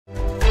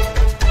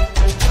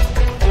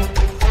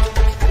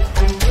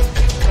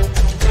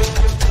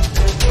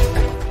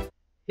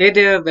Hey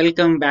there,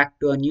 welcome back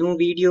to a new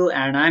video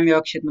and I'm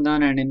Yakshit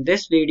Madan, and in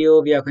this video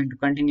we are going to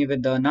continue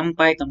with the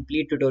Numpy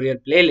complete tutorial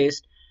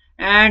playlist,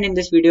 and in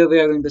this video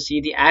we are going to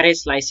see the array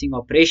slicing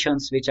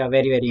operations which are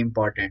very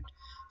important.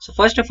 So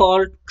first of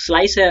all,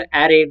 slice a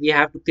array, we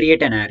have to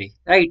create an array,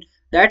 right?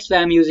 That's why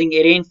I'm using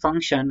arrange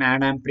function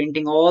and I'm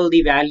printing all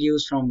the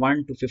values from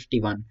 1 to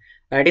 51,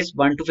 that is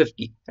 1 to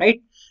 50,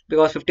 right?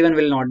 Because 51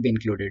 will not be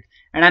included,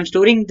 and I'm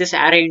storing this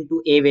array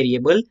into a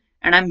variable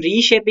and I'm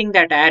reshaping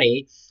that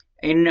array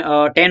in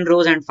 10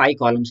 rows and 5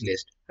 columns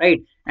list, right?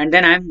 And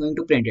then I'm going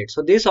to print it.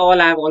 So this all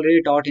I have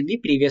already taught in the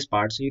previous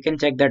part, so you can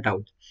check that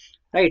out,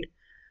 right?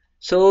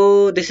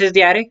 So this is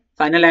the array,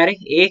 final array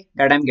A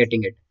that I'm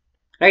getting it,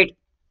 right?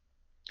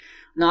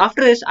 Now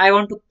after this I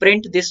want to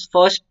print this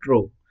first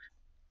row.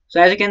 So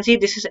as you can see,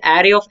 this is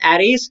array of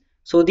arrays.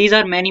 So these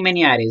are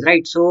many arrays,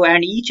 right? So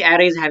and each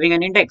array is having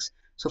an index.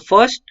 So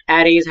first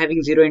array is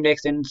having 0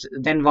 index,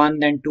 then 1,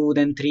 then 2,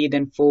 then 3,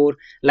 then 4,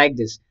 like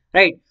this,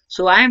 right?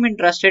 So I am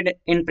interested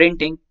in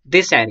printing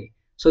this array.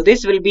 So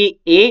this will be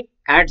A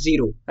at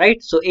 0,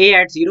 right? So A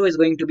at 0 is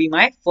going to be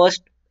my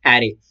first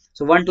array.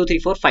 So 1, 2, 3,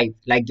 4, 5,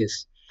 like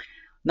this.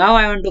 Now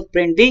I want to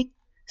print the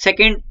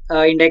second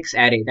index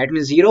array, that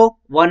means 0,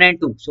 1 and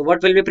 2. So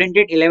what will be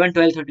printed? 11,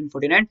 12, 13,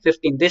 14 and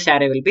 15. This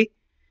array will be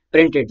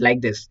printed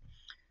like this.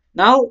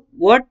 Now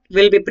what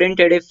will be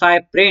printed if I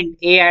print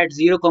A at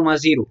 0,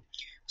 0?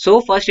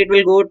 So first it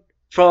will go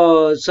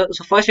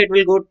first it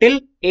will go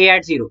till A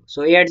at 0.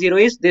 So A at 0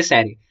 is this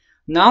array.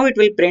 Now it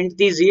will print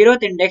the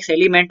 0th index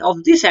element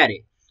of this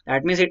array.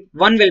 That means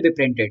 1 will be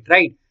printed,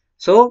 right?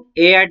 So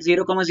A at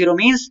 0, 0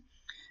 means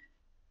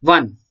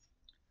 1,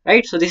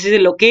 right? So this is the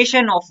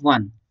location of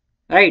 1,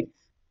 right?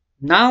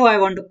 Now I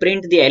want to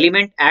print the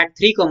element at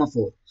 3,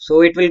 4.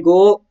 So it will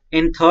go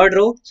in third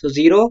row. So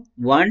 0,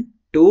 1,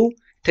 2,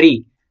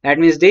 3. That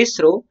means this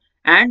row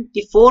and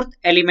the fourth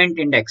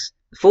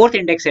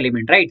index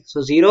element, right?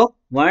 So 0,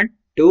 1,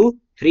 2,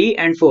 3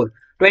 and 4.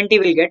 20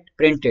 will get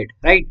printed,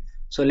 right?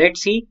 So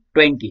let's see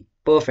 20.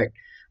 Perfect.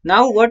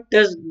 Now what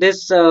does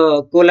this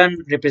colon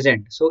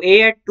represent? So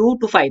A at 2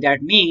 to 5,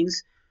 that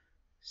means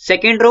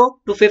second row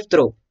to fifth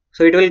row.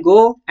 So it will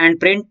go and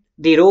print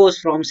the rows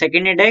from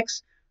second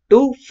index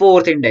to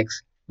fourth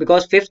index,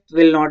 because fifth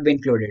will not be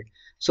included.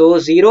 So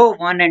 0,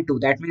 1 and 2,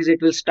 that means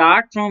it will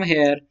start from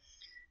here,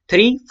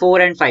 3,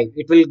 4 and 5.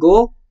 It will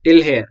go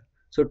till here.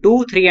 So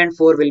 2, 3 and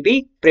 4 will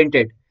be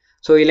printed.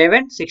 So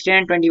 11, 16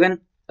 and 21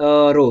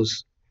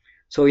 rows.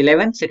 So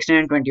 11, 16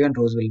 and 21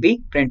 rows will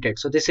be printed.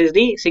 So this is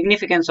the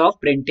significance of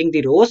printing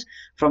the rows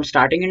from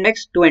starting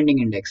index to ending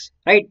index,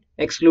 right?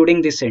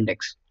 Excluding this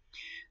index.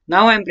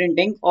 Now I am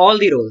printing all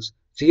the rows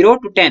 0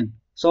 to 10.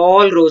 So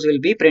all rows will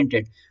be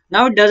printed.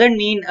 Now it doesn't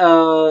mean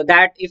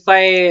that if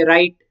I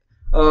write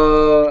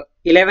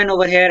 11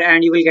 over here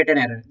and you will get an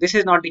error. This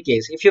is not the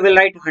case. If you will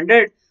write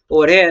 100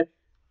 over here,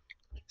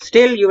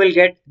 still you will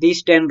get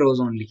these 10 rows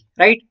only,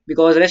 right?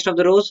 Because rest of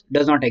the rows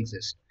does not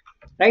exist,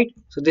 right?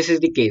 So this is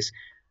the case.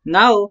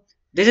 Now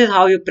this is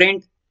how you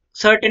print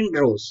certain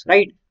rows,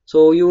 right?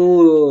 So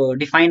you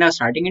define a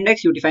starting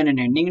index, you define an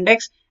ending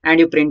index, and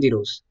you print the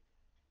rows,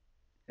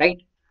 right?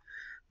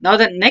 Now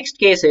the next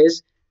case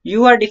is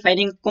you are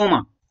defining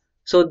comma.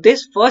 So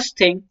this first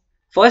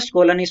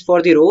colon is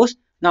for the rows.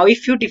 Now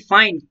if you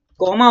define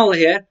comma over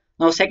here,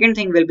 now second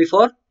thing will be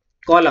for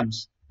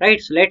columns,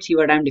 right? So let's see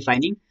what I'm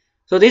defining.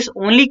 So this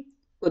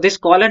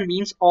column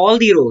means all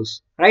the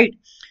rows, right?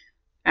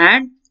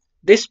 And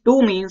this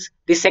 2 means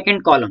the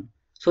second column.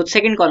 So the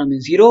second column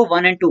is 0,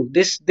 1 and 2.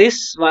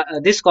 This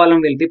column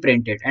will be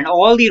printed and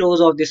all the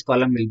rows of this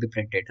column will be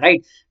printed,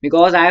 right?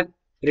 Because I have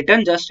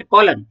written just a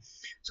column.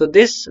 So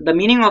the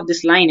meaning of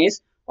this line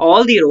is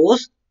all the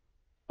rows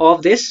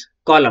of this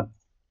column,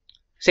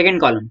 second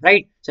column,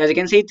 right? So as you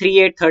can see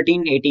 3, 8,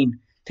 13, 18,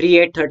 3,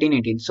 8, 13,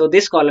 18. So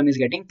this column is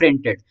getting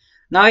printed.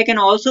 Now I can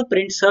also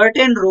print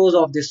certain rows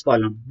of this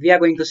column. We are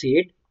going to see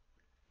it.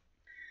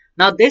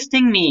 Now this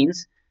thing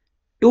means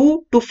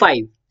 2 to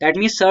 5. That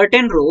means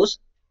certain rows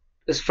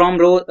is from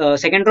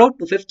second row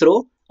to fifth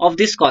row of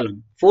this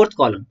column, fourth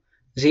column.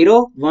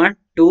 0, 1,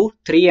 2,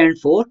 3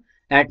 and 4.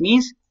 That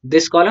means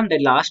this column, the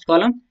last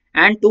column,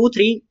 and 2,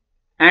 3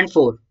 and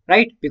 4,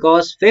 right?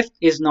 Because fifth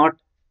is not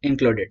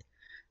included.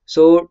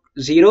 So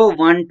 0,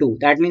 1, 2.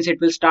 That means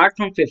it will start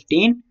from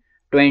 15,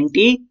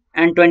 20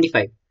 and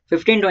 25.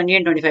 15, 20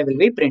 and 25 will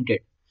be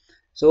printed.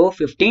 So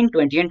 15,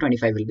 20 and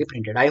 25 will be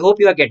printed. I hope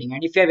you are getting,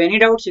 and if you have any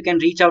doubts you can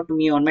reach out to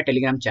me on my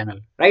Telegram channel,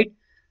 right?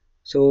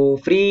 So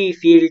feel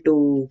free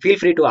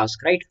to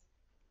ask, right?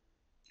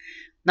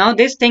 Now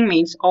this thing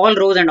means all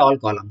rows and all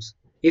columns.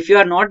 If you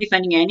are not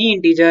defining any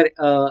integer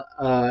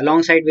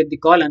alongside with the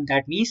column,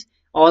 that means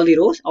all the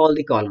rows, all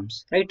the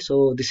columns, right?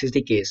 So this is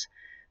the case.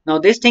 Now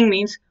this thing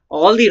means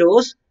all the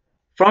rows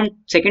from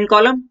second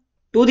column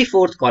to the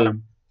fourth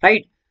column,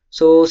 right?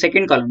 So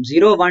second column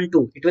 0, 1,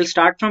 2. It will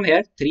start from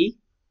here 3,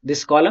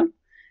 this column,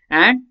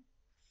 and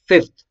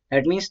fifth.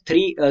 That means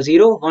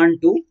 0, 1,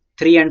 2,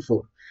 3 and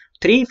 4.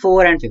 3,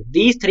 4 and 5.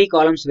 These 3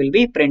 columns will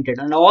be printed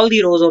and all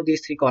the rows of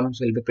these 3 columns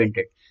will be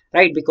printed,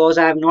 right? Because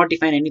I have not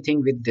defined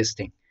anything with this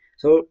thing.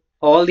 So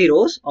all the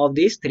rows of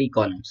these three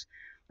columns.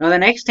 Now the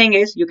next thing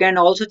is you can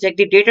also check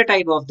the data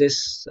type of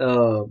this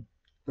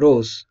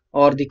rows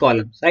or the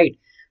columns, right?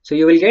 So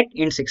you will get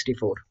int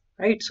 64,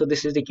 right? So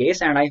this is the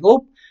case, and I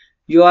hope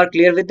you are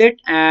clear with it,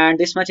 and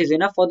this much is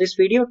enough for this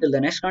video. Till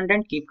the next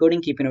content, keep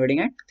coding, keep innovating,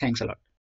 and thanks a lot.